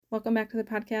Welcome back to the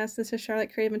podcast. This is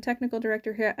Charlotte Craven, Technical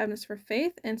Director here at Evidence for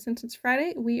Faith, and since it's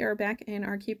Friday, we are back in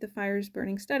our Keep the Fires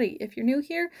Burning study. If you're new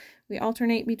here, we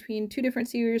alternate between two different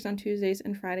series on Tuesdays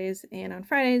and Fridays, and on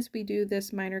Fridays, we do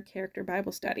this minor character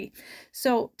Bible study.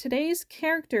 So today's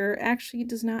character actually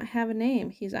does not have a name.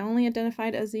 He's only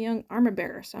identified as the young armor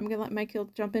bearer, so I'm going to let Michael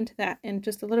jump into that in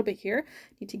just a little bit here.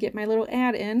 Need to get my little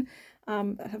ad in.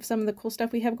 Of some of the cool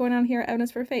stuff we have going on here at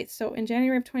Evidence for Faith. So in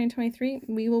January of 2023,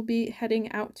 we will be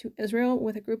heading out to Israel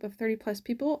with a group of 30 plus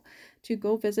people to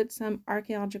go visit some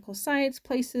archaeological sites,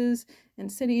 places,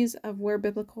 and cities of where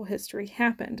biblical history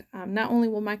happened. Not only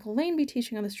will Michael Lane be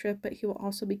teaching on this trip, but he will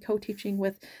also be co-teaching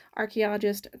with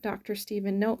archaeologist Dr.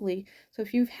 Stephen Notley. So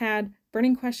if you've had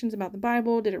burning questions about the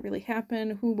Bible, did it really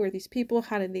happen? Who were these people?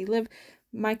 How did they live?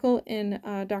 Michael and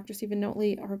Dr. Stephen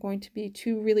Notley are going to be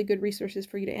two really good resources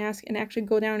for you to ask and actually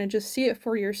go down and just see it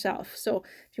for yourself. So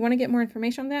if you want to get more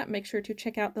information on that, make sure to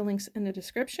check out the links in the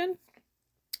description.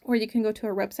 Or you can go to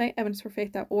our website,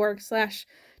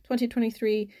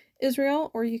 evidenceforfaith.org/2023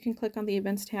 Israel, or you can click on the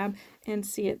events tab and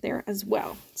see it there as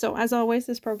well. So as always,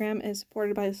 this program is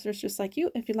supported by listeners just like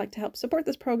you. If you'd like to help support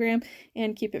this program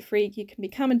and keep it free, you can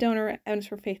become a donor at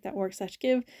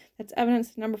evidenceforfaith.org/give. That's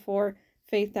evidence, number 4,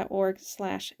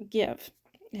 faith.org/give.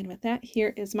 And with that,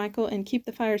 here is Michael and Keep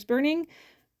the Fires Burning.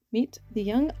 Meet the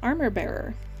young armor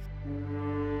bearer.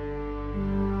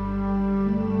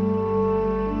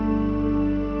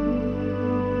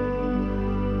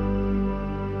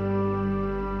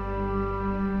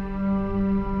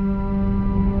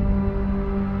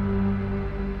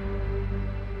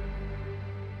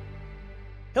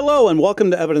 Hello and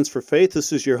welcome to Evidence for Faith.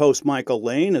 This is your host, Michael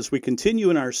Lane, as we continue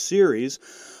in our series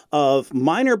of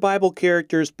minor Bible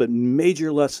characters, but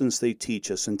major lessons they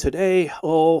teach us. And today,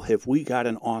 have we got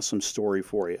an awesome story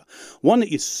for you. One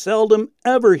that you seldom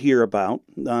ever hear about,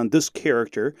 this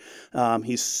character.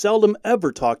 He's seldom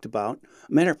ever talked about.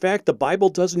 Matter of fact, the Bible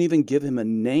doesn't even give him a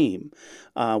name.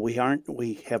 We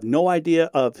have no idea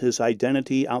of his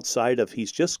identity outside of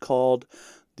he's just called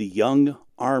the young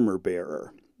armor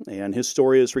bearer. And his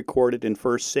story is recorded in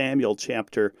 1 Samuel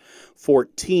chapter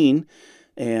 14.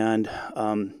 And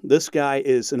this guy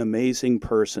is an amazing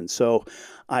person. So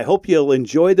I hope you'll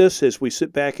enjoy this as we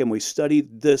sit back and we study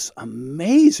this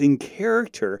amazing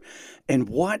character and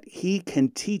what he can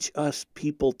teach us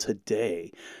people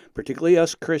today, particularly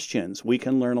us Christians. We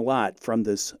can learn a lot from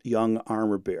this young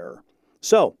armor bearer.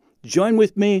 So join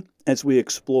with me as we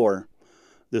explore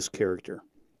this character.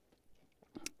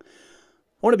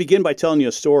 I want to begin by telling you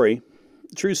a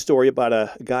true story about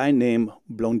a guy named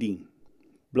Blondin.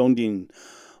 Blondin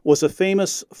was a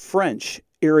famous French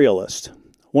aerialist,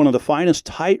 one of the finest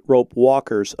tightrope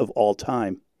walkers of all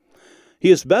time.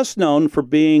 He is best known for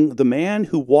being the man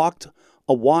who walked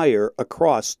a wire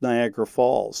across Niagara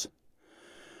Falls.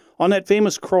 On that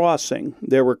famous crossing,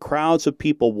 there were crowds of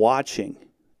people watching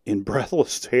in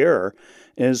breathless terror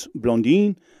as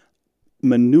Blondin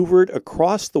maneuvered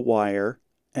across the wire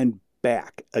and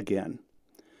back again.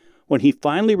 When he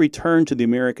finally returned to the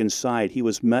American side, he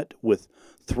was met with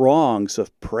throngs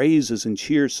of praises and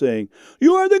cheers saying,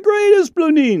 "You are the greatest,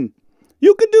 Blondin!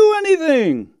 You can do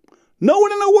anything! No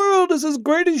one in the world is as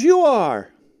great as you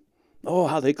are!" Oh,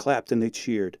 how they clapped and they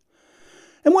cheered.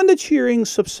 And when the cheering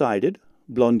subsided,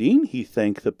 Blondin, he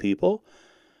thanked the people,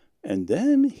 and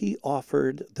then he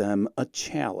offered them a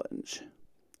challenge.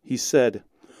 He said,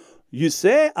 "You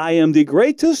say I am the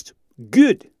greatest?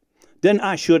 Good. Then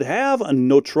I should have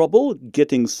no trouble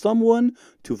getting someone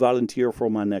to volunteer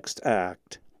for my next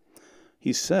act."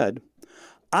 He said,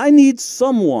 "I need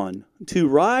someone to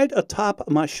ride atop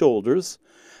my shoulders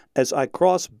as I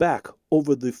cross back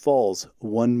over the falls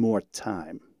one more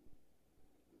time."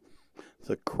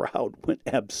 The crowd went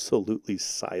absolutely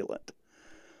silent.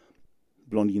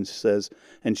 Blondin says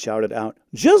and shouted out,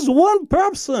 "Just one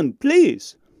person,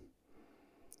 please."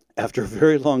 After a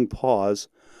very long pause,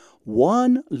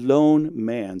 one lone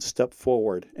man stepped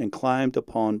forward and climbed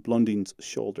upon Blondin's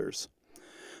shoulders.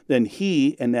 Then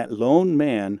he and that lone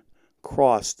man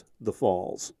crossed the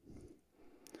falls.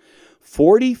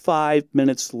 45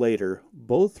 minutes later,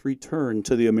 both returned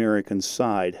to the American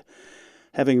side,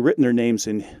 having written their names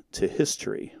into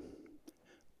history.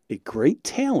 A great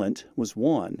talent was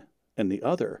one, and the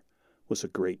other was a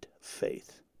great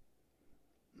faith.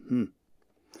 Well,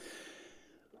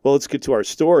 let's get to our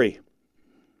story,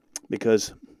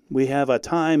 because we have a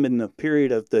time in the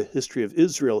period of the history of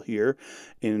Israel here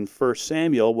in 1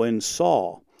 Samuel when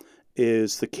Saul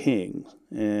is the king.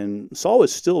 And Saul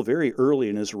is still very early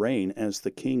in his reign as the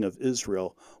king of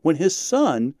Israel when his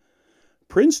son,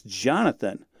 Prince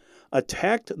Jonathan,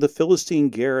 attacked the Philistine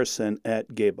garrison at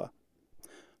Geba.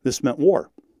 This meant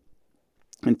war.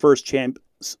 In 1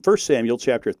 Samuel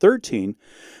chapter 13,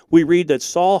 we read that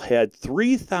Saul had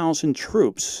 3,000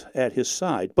 troops at his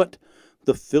side, but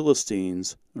the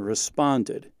Philistines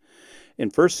responded. In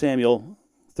 1 Samuel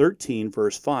 13,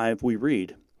 verse 5, we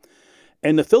read,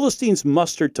 "And the Philistines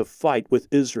mustered to fight with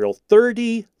Israel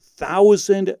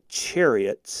 30,000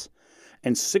 chariots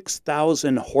and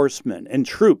 6,000 horsemen, and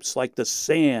troops like the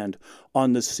sand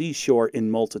on the seashore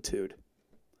in multitude."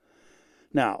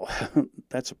 Now,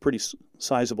 that's a pretty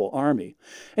sizable army.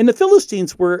 And the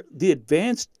Philistines were the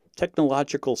advanced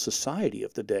technological society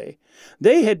of the day.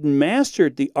 They had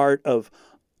mastered the art of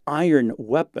iron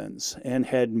weapons and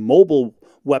had mobile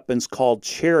weapons called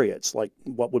chariots, like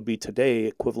what would be today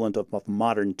equivalent of a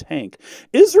modern tank.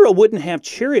 Israel wouldn't have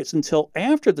chariots until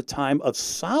after the time of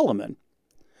Solomon.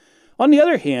 On the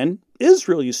other hand,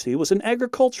 Israel, you see, was an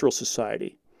agricultural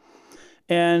society.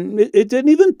 And it didn't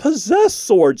even possess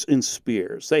swords and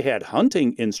spears. They had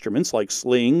hunting instruments like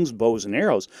slings, bows, and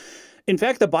arrows. In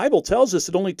fact, the Bible tells us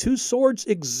that only 2 swords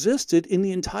existed in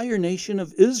the entire nation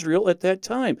of Israel at that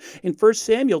time. In 1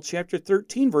 Samuel chapter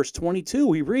 13, verse 22,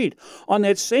 we read, "On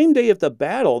that same day of the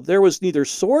battle, there was neither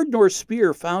sword nor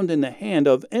spear found in the hand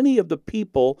of any of the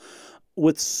people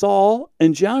with Saul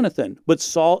and Jonathan, but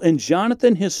Saul and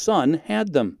Jonathan his son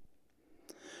had them."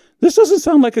 This doesn't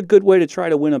sound like a good way to try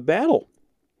to win a battle.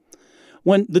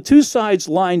 When the two sides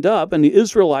lined up and the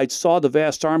Israelites saw the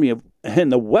vast army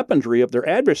and the weaponry of their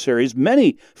adversaries,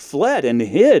 many fled and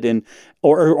hid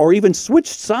or even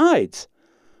switched sides.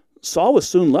 Saul was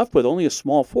soon left with only a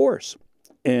small force.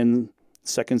 In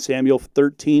 2 Samuel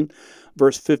 13,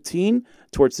 verse 15,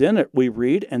 towards the end we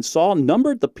read, "And Saul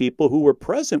numbered the people who were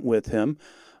present with him,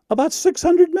 about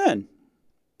 600 men."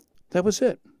 That was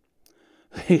it.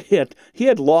 He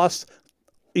had lost,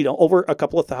 over a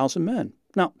couple of thousand men.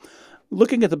 Now,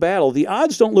 looking at the battle, the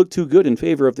odds don't look too good in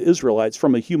favor of the Israelites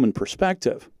from a human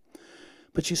perspective.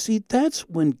 But you see, that's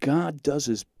when God does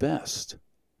his best.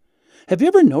 Have you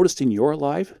ever noticed in your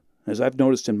life, as I've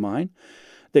noticed in mine,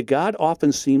 that God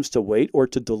often seems to wait or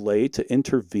to delay to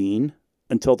intervene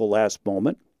until the last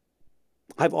moment?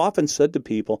 I've often said to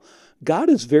people, God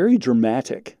is very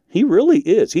dramatic. He really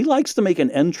is. He likes to make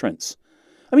an entrance.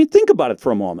 I mean, think about it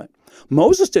for a moment.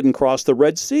 Moses didn't cross the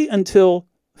Red Sea until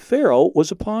Pharaoh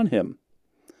was upon him.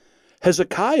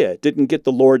 Hezekiah didn't get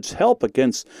the Lord's help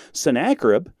against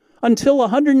Sennacherib until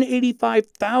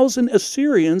 185,000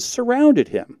 Assyrians surrounded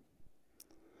him.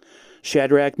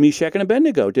 Shadrach, Meshach, and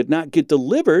Abednego did not get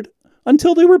delivered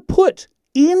until they were put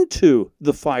into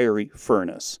the fiery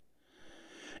furnace.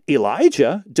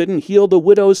 Elijah didn't heal the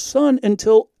widow's son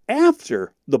until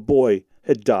after the boy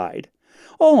had died.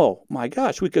 Oh my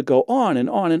gosh, we could go on and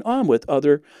on and on with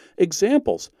other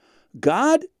examples.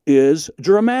 God is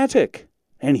dramatic,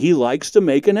 and he likes to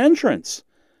make an entrance.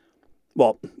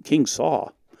 Well, King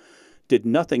Saul did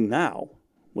nothing now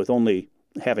with only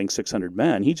having 600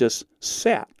 men. He just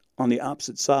sat on the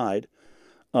opposite side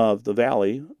of the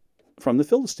valley from the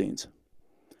Philistines.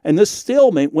 And this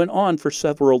stalemate went on for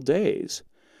several days.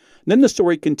 And then the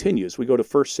story continues. We go to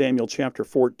 1 Samuel chapter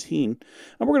 14,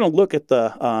 and we're going to look at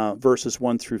the verses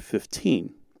 1 through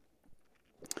 15.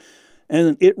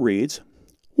 And it reads,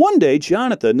 "One day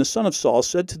Jonathan, the son of Saul,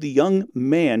 said to the young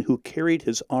man who carried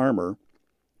his armor,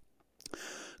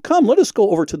 'Come, let us go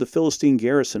over to the Philistine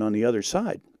garrison on the other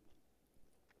side.'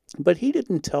 But he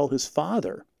didn't tell his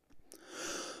father.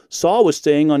 Saul was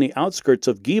staying on the outskirts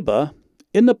of Geba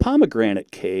in the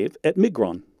pomegranate cave at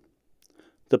Migron.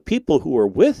 The people who were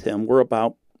with him were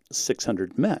about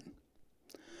 600 men."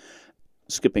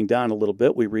 Skipping down a little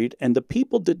bit, we read, "And the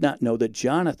people did not know that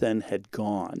Jonathan had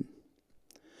gone.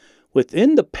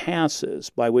 Within the passes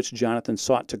by which Jonathan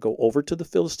sought to go over to the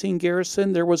Philistine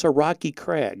garrison, there was a rocky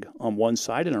crag on one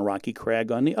side and a rocky crag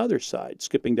on the other side."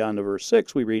 Skipping down to verse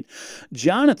 6, we read,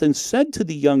 "Jonathan said to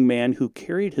the young man who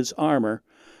carried his armor,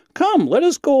 'Come, let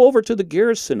us go over to the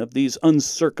garrison of these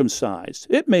uncircumcised.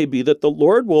 It may be that the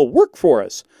Lord will work for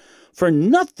us, for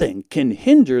nothing can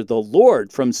hinder the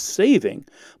Lord from saving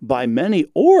by many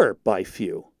or by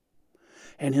few.'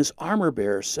 And his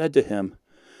armor-bearer said to him,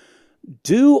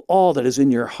 'Do all that is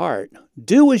in your heart.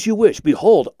 Do as you wish.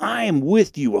 Behold, I am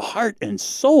with you, heart and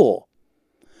soul.'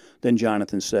 Then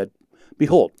Jonathan said,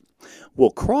 'Behold,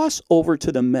 we'll cross over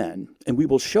to the men, and we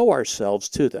will show ourselves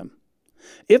to them.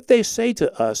 If they say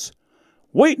to us,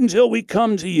 "Wait until we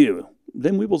come to you,"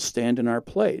 then we will stand in our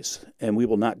place, and we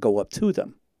will not go up to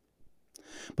them.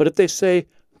 But if they say,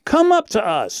 "Come up to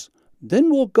us,"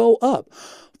 then we'll go up.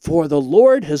 For the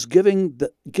Lord has given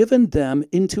them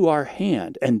into our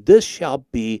hand, and this shall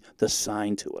be the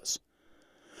sign to us.'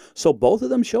 So both of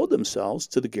them showed themselves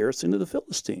to the garrison of the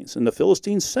Philistines. And the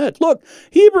Philistines said, "Look,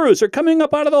 Hebrews are coming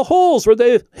up out of the holes where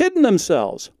they've hidden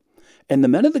themselves." And the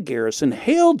men of the garrison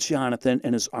hailed Jonathan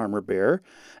and his armor-bearer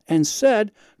and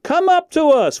said, "Come up to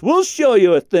us, we'll show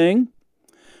you a thing."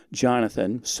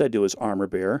 Jonathan said to his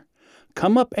armor-bearer,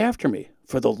 "Come up after me,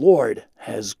 for the Lord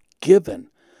has given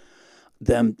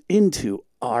them into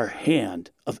our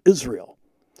hand of Israel."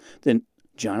 Then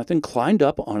Jonathan climbed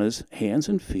up on his hands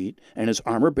and feet, and his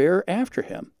armor-bearer after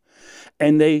him.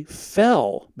 And they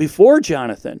fell before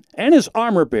Jonathan and his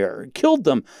armor-bearer, and killed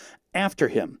them after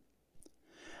him.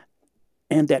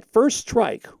 And that first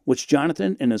strike which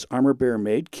Jonathan and his armor-bearer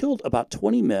made killed about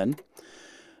 20 men,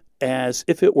 as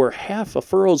if it were half a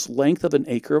furrow's length of an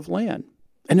acre of land.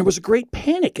 And there was a great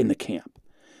panic in the camp,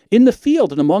 in the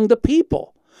field, and among the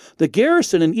people. The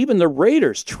garrison and even the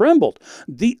raiders trembled.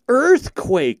 The earth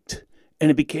quaked,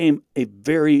 and it became a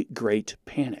very great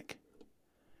panic.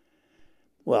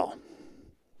 Well,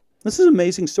 this is an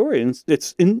amazing story, and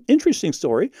it's an interesting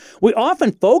story. We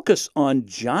often focus on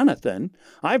Jonathan.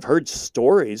 I've heard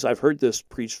stories. I've heard this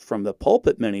preached from the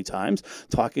pulpit many times,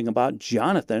 talking about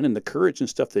Jonathan and the courage and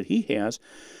stuff that he has.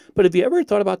 But have you ever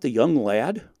thought about the young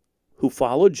lad who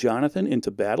followed Jonathan into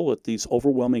battle at these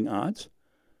overwhelming odds?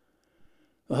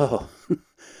 Oh,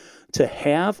 to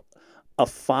have a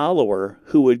follower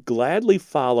who would gladly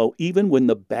follow even when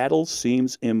the battle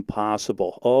seems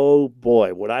impossible. Oh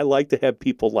boy, would I like to have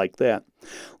people like that.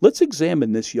 Let's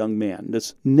examine this young man,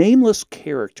 this nameless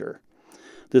character,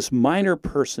 this minor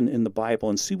person in the Bible,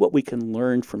 and see what we can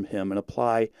learn from him and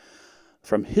apply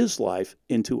from his life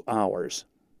into ours.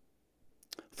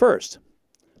 First,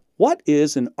 what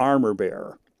is an armor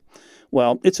bearer?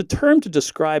 Well, it's a term to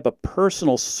describe a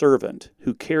personal servant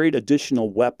who carried additional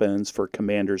weapons for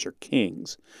commanders or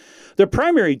kings. Their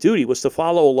primary duty was to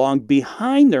follow along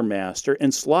behind their master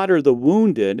and slaughter the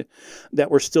wounded that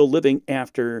were still living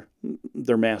after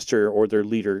their master or their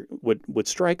leader would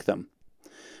strike them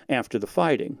after the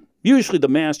fighting. Usually the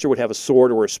master would have a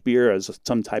sword or a spear as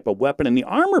some type of weapon, and the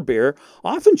armor bearer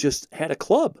often just had a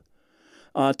club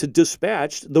to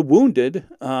dispatch the wounded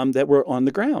that were on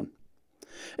the ground.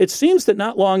 It seems that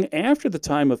not long after the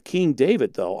time of King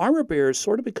David, though, armor bearers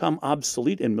sort of become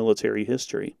obsolete in military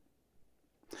history.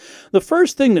 The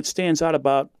first thing that stands out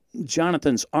about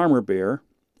Jonathan's armor bearer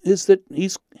is that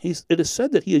it is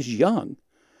said that he is young.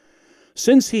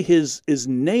 Since he is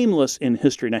nameless in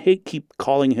history, and I hate keep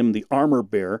calling him the armor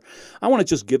bearer, I want to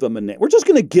just give him a name. We're just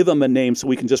going to give him a name so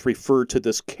we can just refer to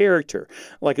this character.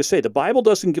 Like I say, the Bible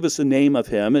doesn't give us a name of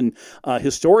him, and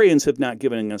historians have not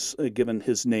given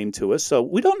his name to us, so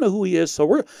we don't know who he is.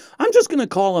 So I'm just going to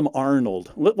call him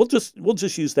Arnold. We'll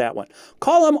just use that one.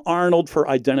 Call him Arnold for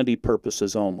identity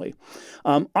purposes only.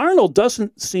 Arnold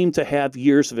doesn't seem to have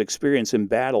years of experience in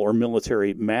battle or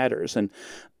military matters,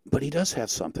 but he does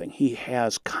have something. He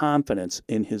has confidence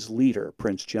in his leader,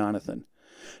 Prince Jonathan.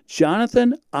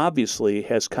 Jonathan obviously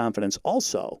has confidence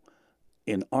also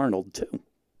in Arnold, too.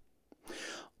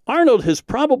 Arnold has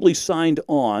probably signed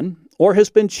on or has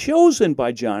been chosen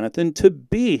by Jonathan to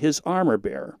be his armor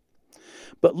bearer.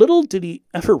 But little did he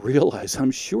ever realize, I'm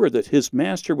sure, that his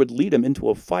master would lead him into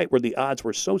a fight where the odds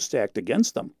were so stacked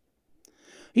against them.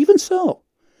 Even so,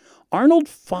 Arnold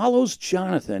follows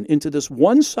Jonathan into this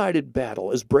one-sided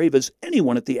battle as brave as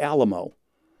anyone at the Alamo.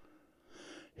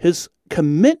 His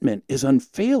commitment is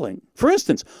unfailing. For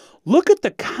instance, look at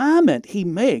the comment he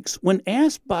makes when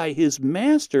asked by his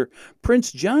master,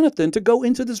 Prince Jonathan, to go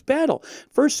into this battle.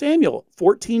 1 Samuel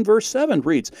 14, verse 7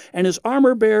 reads, "And his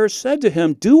armor-bearer said to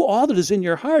him, 'Do all that is in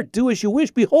your heart. Do as you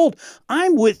wish. Behold,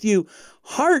 I'm with you,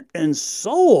 heart and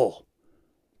soul.'"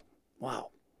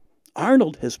 Wow.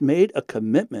 Arnold has made a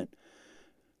commitment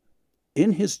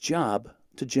in his job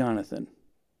to Jonathan.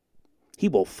 He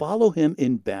will follow him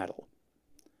in battle.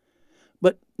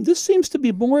 But this seems to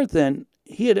be more than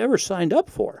he had ever signed up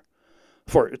for.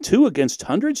 For 2 against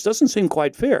hundreds doesn't seem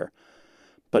quite fair.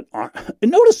 But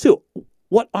notice, too,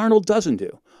 what Arnold doesn't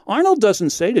do. Arnold doesn't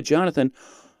say to Jonathan,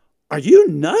 "Are you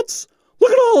nuts?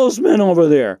 Look at all those men over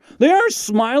there. They aren't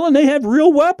smiling. They have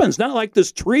real weapons, not like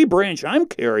this tree branch I'm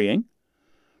carrying."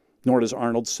 Nor does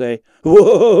Arnold say,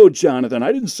 "Whoa, Jonathan,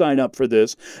 I didn't sign up for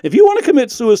this. If you want to commit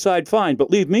suicide, fine,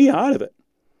 but leave me out of it."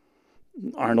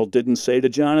 Arnold didn't say to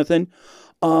Jonathan,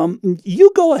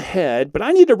 "You go ahead, but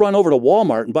I need to run over to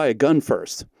Walmart and buy a gun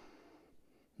first."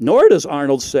 Nor does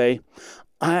Arnold say,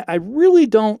 I really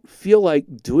don't feel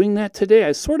like doing that today.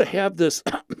 I sort of have this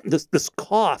this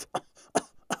cough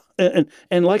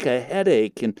and like a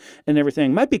headache and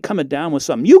everything. Might be coming down with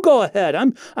something. You go ahead.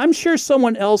 I'm sure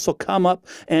someone else will come up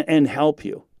and help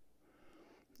you."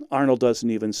 Arnold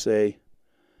doesn't even say,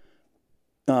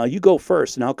 you go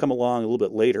first, and I'll come along a little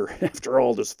bit later after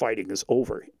all this fighting is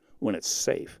over, when it's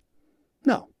safe.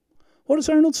 No. What does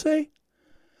Arnold say?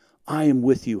 I am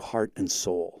with you, heart and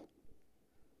soul.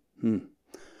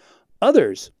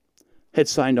 Others had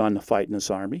signed on to fight in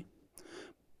this army,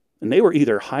 and they were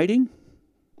either hiding,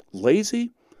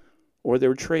 lazy, or they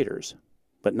were traitors,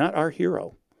 but not our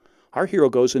hero. Our hero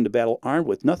goes into battle armed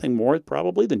with nothing more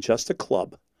probably than just a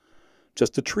club,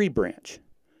 just a tree branch.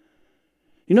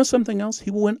 You know something else?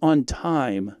 He went on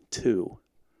time, too.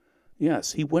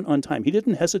 Yes, he went on time. He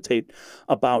didn't hesitate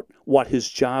about what his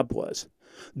job was.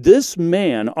 This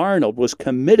man, Arnold, was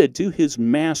committed to his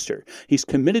master. He's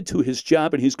committed to his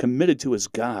job, and he's committed to his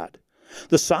God.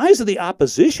 The size of the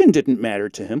opposition didn't matter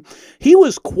to him. He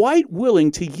was quite willing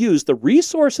to use the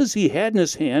resources he had in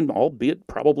his hand, albeit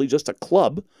probably just a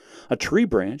club, a tree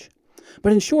branch.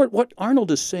 But in short, what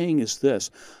Arnold is saying is this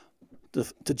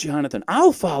to Jonathan: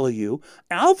 I'll follow you.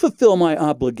 I'll fulfill my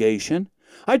obligation.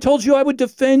 I told you I would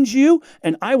defend you,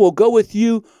 and I will go with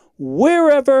you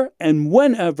wherever and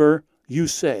whenever you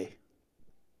say.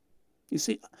 You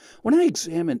see, when I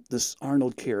examine this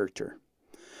Arnold character,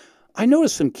 I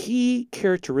notice some key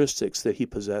characteristics that he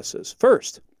possesses.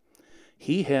 First,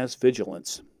 he has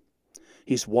vigilance.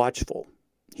 He's watchful.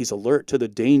 He's alert to the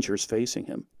dangers facing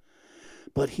him.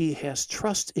 But he has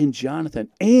trust in Jonathan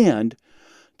and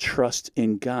trust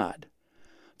in God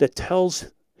that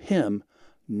tells him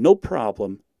no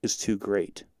problem is too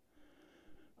great.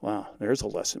 Wow, there's a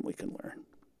lesson we can learn.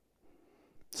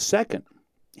 Second,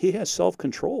 he has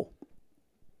self-control.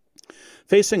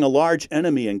 Facing a large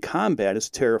enemy in combat is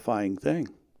a terrifying thing.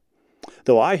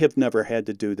 Though I have never had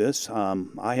to do this,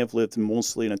 I have lived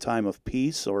mostly in a time of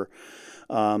peace or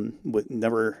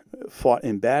never fought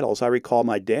in battles. I recall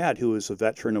my dad, who was a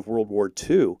veteran of World War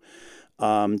II,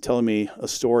 telling me a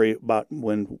story about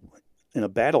when in a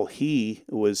battle he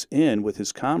was in with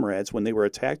his comrades when they were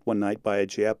attacked one night by a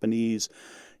Japanese,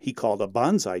 he called a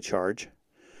banzai charge.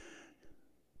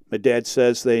 My dad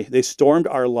says they stormed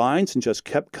our lines and just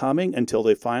kept coming until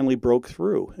they finally broke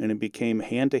through, and it became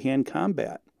hand-to-hand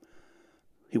combat.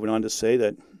 He went on to say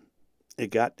that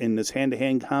it got in this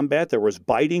hand-to-hand combat, there was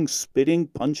biting, spitting,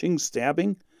 punching,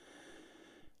 stabbing.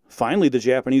 Finally, the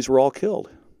Japanese were all killed.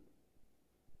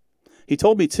 He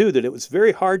told me, too, that it was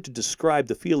very hard to describe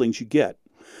the feelings you get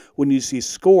when you see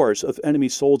scores of enemy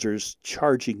soldiers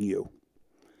charging you.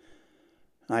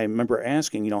 I remember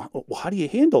asking, well, how do you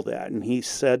handle that? And he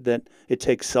said that it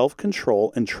takes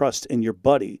self-control and trust in your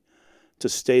buddy to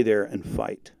stay there and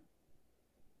fight.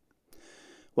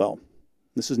 Well,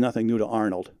 this is nothing new to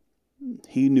Arnold.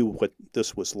 He knew what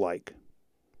this was like.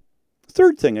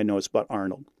 Third thing I noticed about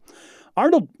Arnold.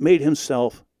 Arnold made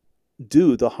himself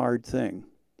do the hard thing.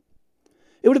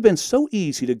 It would have been so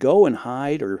easy to go and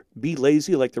hide or be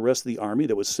lazy like the rest of the army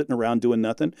that was sitting around doing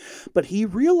nothing, but he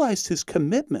realized his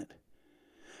commitment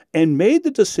and made the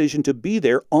decision to be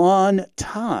there on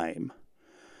time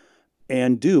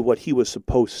and do what he was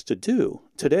supposed to do.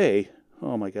 Today,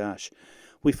 oh my gosh,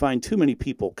 we find too many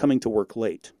people coming to work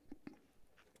late,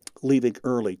 leaving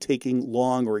early, taking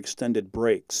long or extended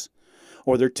breaks,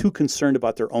 or they're too concerned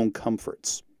about their own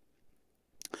comforts.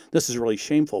 This is really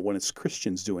shameful when it's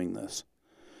Christians doing this.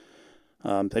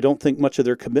 They don't think much of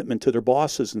their commitment to their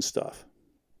bosses and stuff,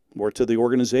 or to the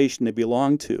organization they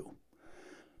belong to.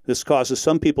 This causes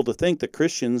some people to think that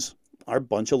Christians are a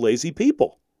bunch of lazy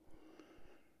people.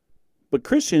 But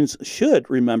Christians should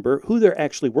remember who they're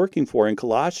actually working for. In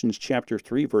Colossians chapter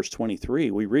 3, verse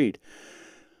 23, we read,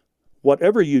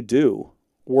 "Whatever you do,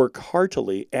 work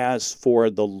heartily as for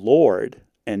the Lord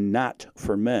and not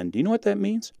for men." Do you know what that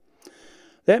means?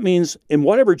 That means in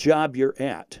whatever job you're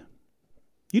at,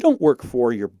 you don't work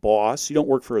for your boss, you don't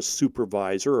work for a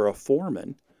supervisor or a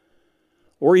foreman,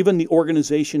 or even the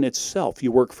organization itself.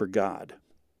 You work for God.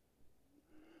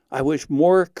 I wish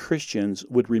more Christians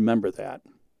would remember that.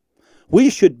 We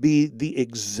should be the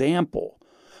example,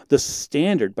 the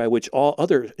standard by which all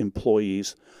other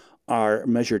employees are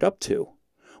measured up to.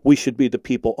 We should be the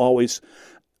people always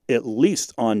at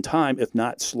least on time, if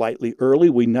not slightly early.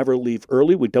 We never leave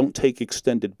early. We don't take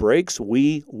extended breaks.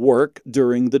 We work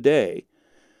during the day.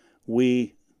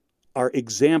 We are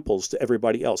examples to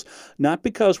everybody else. Not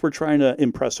because we're trying to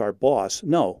impress our boss.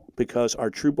 No, because our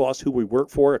true boss who we work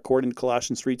for, according to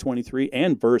Colossians 3:23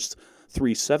 and verse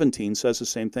 3:17 says the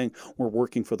same thing. We're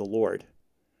working for the Lord.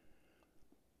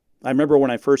 I remember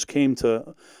when I first came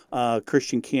to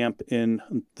Christian camp in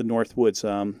the North Woods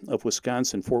of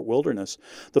Wisconsin, Fort Wilderness,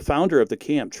 the founder of the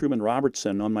camp, Truman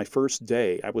Robertson, on my first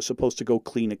day, I was supposed to go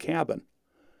clean a cabin.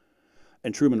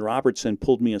 And Truman Robertson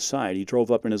pulled me aside. He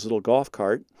drove up in his little golf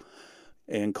cart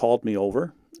and called me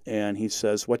over And he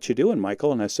says, "What you doing,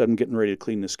 Michael?" And I said, "I'm getting ready to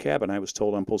clean this cabin. I was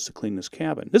told I'm supposed to clean this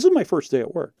cabin." This is my first day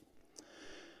at work.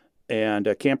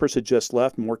 And campers had just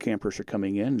left. More campers are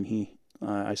coming in. And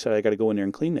I said, "I got to go in there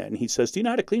and clean that." And he says, "Do you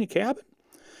know how to clean a cabin?"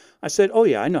 I said, "Oh,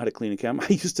 yeah, I know how to clean a cabin.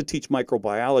 I used to teach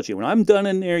microbiology. When I'm done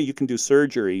in there, you can do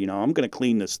surgery. I'm going to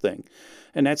clean this thing."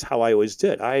 And that's how I always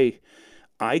did.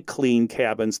 I clean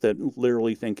cabins that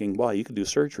literally thinking, "Wow, you could do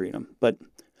surgery in them." But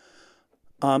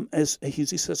as he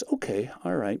says, "Okay,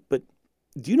 all right, but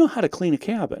do you know how to clean a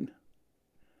cabin?"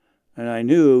 And I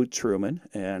knew Truman,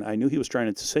 and I knew he was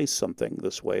trying to say something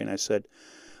this way. And I said,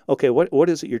 "Okay, what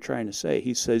is it you're trying to say?"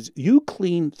 He says, "You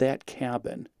clean that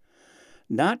cabin,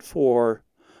 not for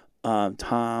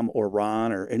Tom or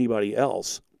Ron or anybody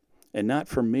else, and not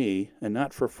for me, and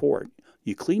not for Fort.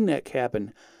 You clean that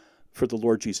cabin for the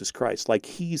Lord Jesus Christ, like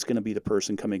he's going to be the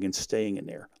person coming and staying in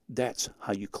there. That's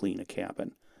how you clean a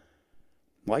cabin."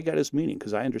 Well, I got his meaning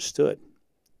because I understood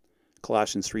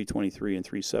Colossians 3:23 and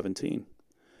 3:17.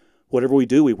 Whatever we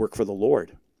do, we work for the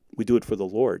Lord. We do it for the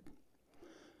Lord.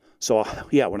 So,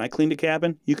 yeah, when I cleaned a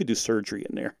cabin, you could do surgery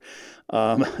in there.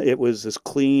 It was as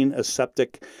clean,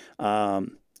 aseptic,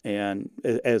 and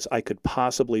as I could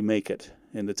possibly make it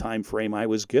in the time frame I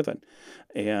was given.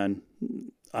 And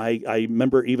I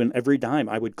remember even every time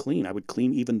I would clean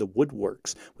even the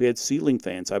woodworks. We had ceiling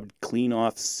fans. I would clean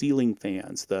off ceiling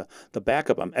fans, the back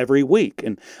of them every week.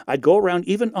 And I'd go around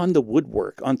even on the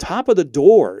woodwork. On top of the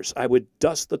doors, I would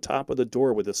dust the top of the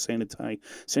door with a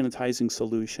sanitizing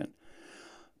solution.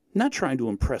 Not trying to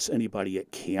impress anybody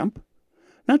at camp.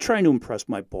 Not trying to impress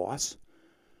my boss.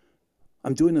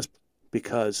 I'm doing this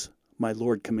because my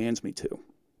Lord commands me to.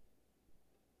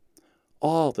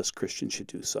 All of us Christians should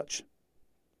do such.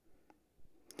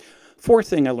 Fourth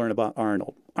thing I learned about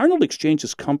Arnold. Arnold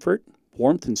exchanges comfort,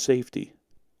 warmth, and safety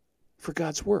for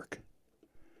God's work.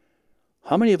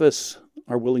 How many of us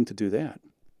are willing to do that?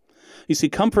 You see,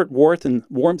 comfort, warmth,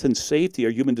 and safety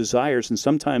are human desires, and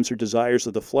sometimes are desires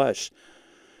of the flesh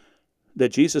that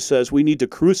Jesus says we need to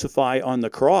crucify on the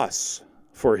cross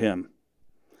for him.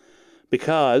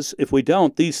 Because if we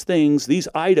don't, these things, these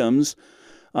items,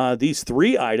 these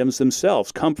three items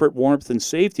themselves, comfort, warmth, and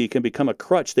safety, can become a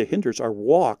crutch that hinders our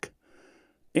walk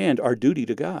and our duty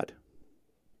to God.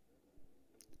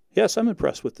 Yes, I'm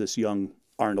impressed with this young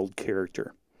Arnold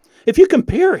character. If you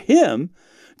compare him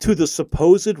to the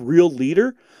supposed real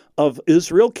leader of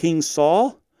Israel, King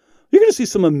Saul, you're going to see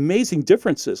some amazing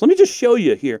differences. Let me just show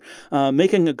you here,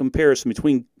 making a comparison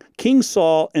between King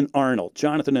Saul and Arnold,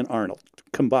 Jonathan and Arnold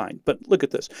combined. But look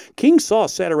at this. King Saul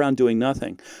sat around doing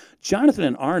nothing. Jonathan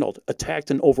and Arnold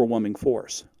attacked an overwhelming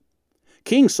force.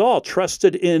 King Saul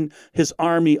trusted in his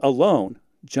army alone.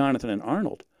 Jonathan and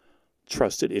Arnold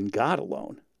trusted in God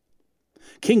alone.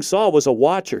 King Saul was a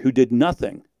watcher who did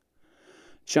nothing.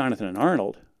 Jonathan and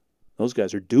Arnold, those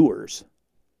guys are doers.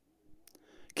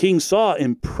 King Saul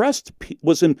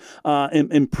was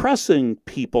impressing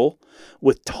people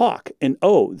with talk and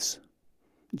oaths.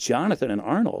 Jonathan and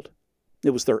Arnold,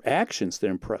 it was their actions that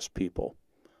impressed people.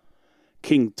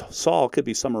 King Saul could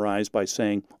be summarized by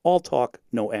saying, all talk,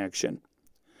 no action.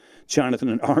 Jonathan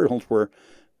and Arnold were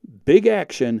big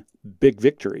action, big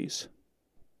victories.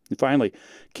 And finally,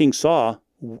 King Saul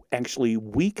actually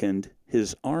weakened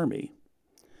his army.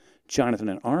 Jonathan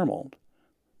and Arnold,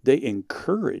 they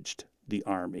encouraged the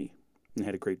army and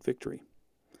had a great victory.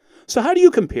 So how do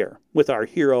you compare with our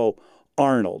hero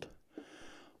Arnold?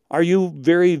 Are you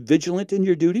very vigilant in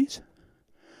your duties?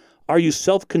 Are you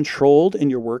self-controlled in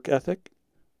your work ethic?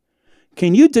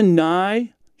 Can you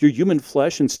deny your human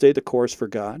flesh and stay the course for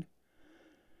God?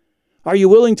 Are you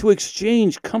willing to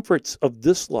exchange comforts of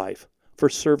this life for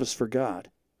service for God?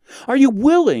 Are you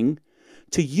willing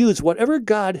to use whatever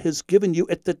God has given you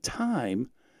at the time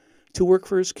to work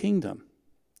for his kingdom?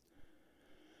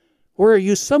 Or are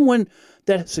you someone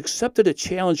that has accepted a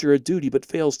challenge or a duty but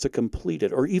fails to complete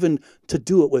it or even to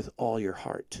do it with all your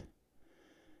heart?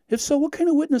 If so, what kind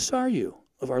of witness are you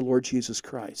of our Lord Jesus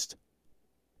Christ?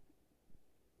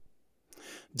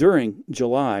 During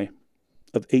July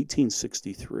of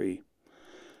 1863,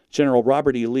 General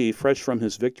Robert E. Lee, fresh from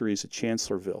his victories at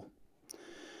Chancellorsville,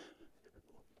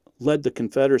 led the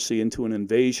Confederacy into an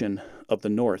invasion of the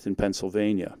North in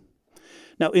Pennsylvania.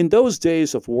 Now, in those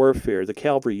days of warfare, the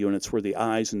cavalry units were the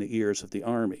eyes and the ears of the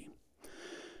army.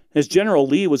 As General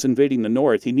Lee was invading the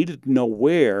North, he needed to know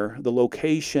where the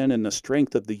location and the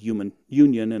strength of the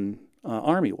Union and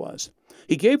army was.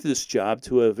 He gave this job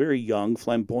to a very young,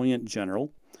 flamboyant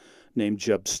general named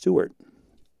Jeb Stuart.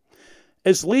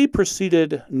 As Lee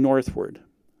proceeded northward,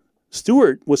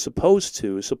 Stuart was supposed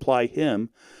to supply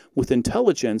him with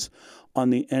intelligence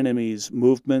on the enemy's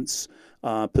movements,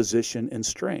 position and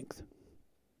strength.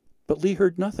 But Lee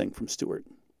heard nothing from Stuart.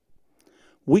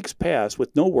 Weeks passed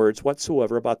with no words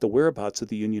whatsoever about the whereabouts of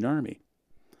the Union Army.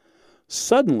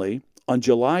 Suddenly, on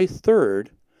July 3rd,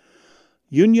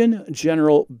 Union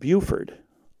General Buford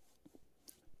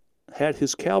had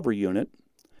his cavalry unit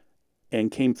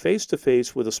and came face to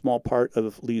face with a small part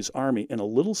of Lee's army in a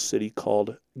little city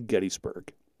called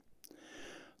Gettysburg.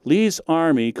 Lee's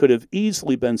army could have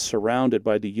easily been surrounded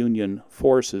by the Union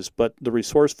forces, but the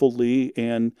resourceful Lee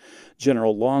and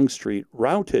General Longstreet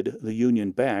routed the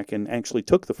Union back and actually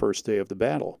took the first day of the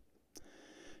battle.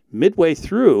 Midway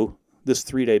through this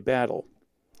 3-day battle,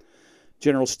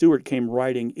 General Stuart came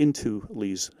riding into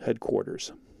Lee's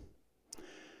headquarters.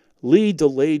 Lee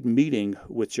delayed meeting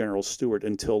with General Stuart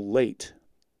until late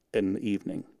in the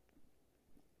evening.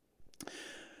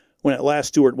 When at last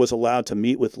Stuart was allowed to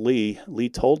meet with Lee, Lee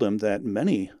told him that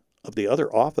many of the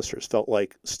other officers felt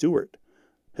like Stuart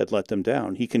had let them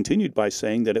down. He continued by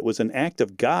saying that it was an act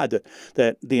of God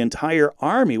that the entire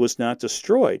army was not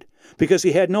destroyed, because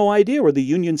he had no idea where the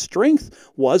Union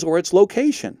strength was or its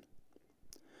location.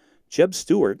 Jeb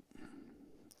Stuart,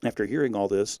 after hearing all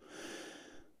this,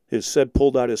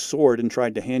 pulled out his sword and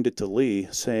tried to hand it to Lee,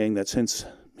 saying that since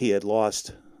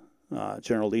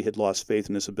General Lee had lost faith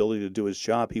in his ability to do his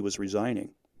job, he was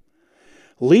resigning.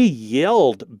 Lee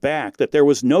yelled back that there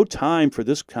was no time for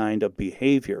this kind of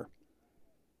behavior.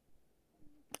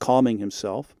 Calming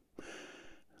himself,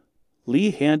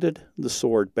 Lee handed the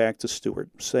sword back to Stuart,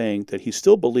 saying that he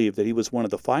still believed that he was one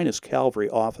of the finest cavalry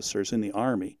officers in the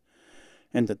army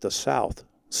and that the South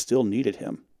still needed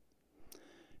him.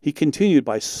 He continued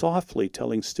by softly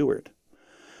telling Stuart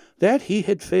that he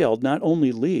had failed not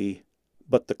only Lee,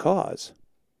 but the cause.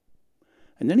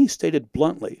 And then he stated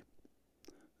bluntly,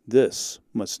 "This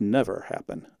must never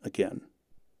happen again."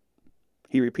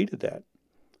 He repeated that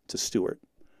to Stuart,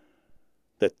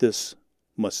 that this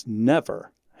must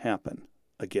never happen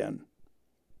again.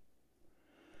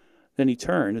 Then he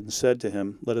turned and said to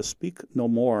him, "Let us speak no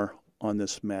more on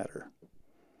this matter,"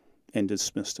 and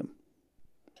dismissed him.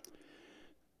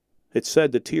 It's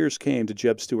said that tears came to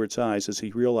Jeb Stuart's eyes as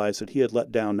he realized that he had let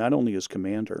down not only his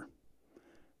commander,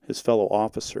 his fellow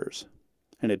officers,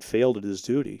 and had failed at his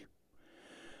duty,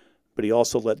 but he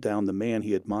also let down the man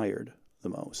he admired the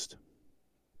most.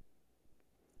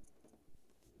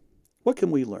 What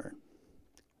can we learn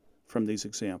from these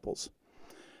examples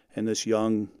and this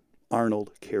young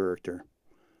Arnold character?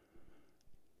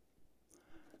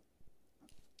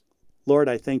 Lord,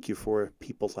 I thank you for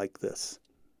people like this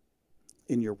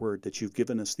in your word, that you've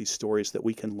given us these stories that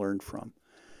we can learn from.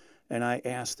 And I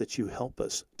ask that you help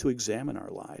us to examine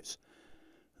our lives,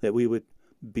 that we would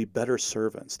be better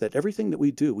servants, that everything that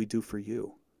we do for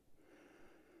you.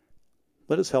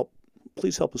 Please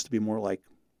help us to be more like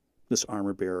this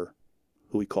armor bearer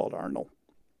who we called Arnold.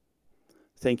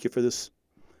 Thank you for this.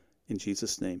 In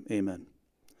Jesus' name, amen.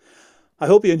 I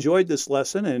hope you enjoyed this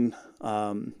lesson,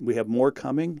 and we have more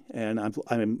coming, and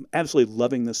I'm absolutely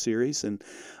loving this series, and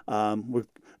we're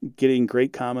getting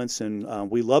great comments,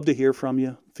 and we love to hear from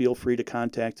you. Feel free to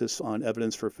contact us on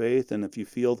Evidence for Faith, and if you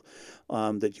feel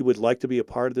that you would like to be a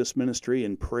part of this ministry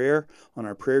in prayer, on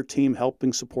our prayer team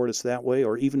helping support us that way,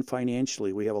 or even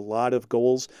financially, we have a lot of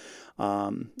goals,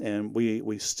 and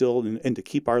we still, and to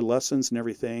keep our lessons and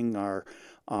everything,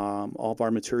 all of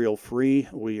our material free.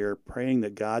 We are praying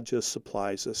that God just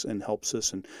supplies us and helps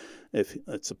us. And if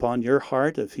it's upon your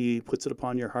heart, if he puts it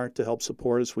upon your heart to help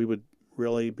support us, we would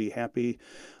really be happy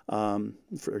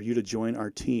for you to join our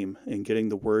team in getting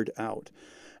the word out.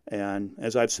 And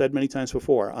as I've said many times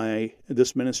before,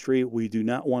 this ministry, we do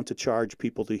not want to charge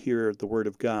people to hear the word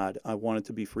of God. I want it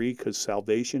to be free because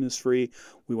salvation is free.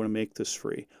 We want to make this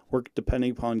free. We're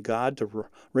depending upon God to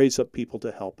raise up people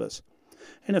to help us.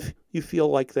 And if you feel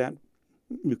like that,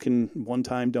 you can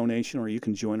one-time donation, or you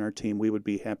can join our team. We would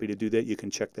be happy to do that. You can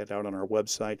check that out on our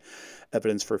website,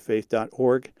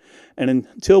 evidenceforfaith.org. And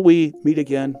until we meet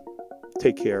again,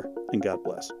 take care and God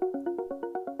bless.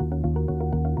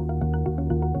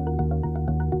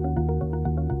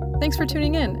 Thanks for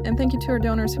tuning in, and thank you to our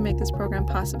donors who make this program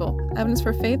possible. Evidence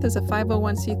for Faith is a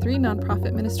 501c3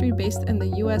 nonprofit ministry based in the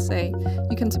USA.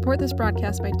 You can support this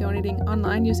broadcast by donating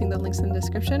online using the links in the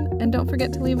description, and don't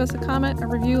forget to leave us a comment, a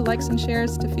review, likes, and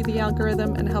shares to feed the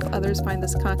algorithm and help others find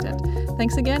this content.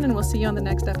 Thanks again, and we'll see you on the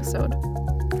next episode.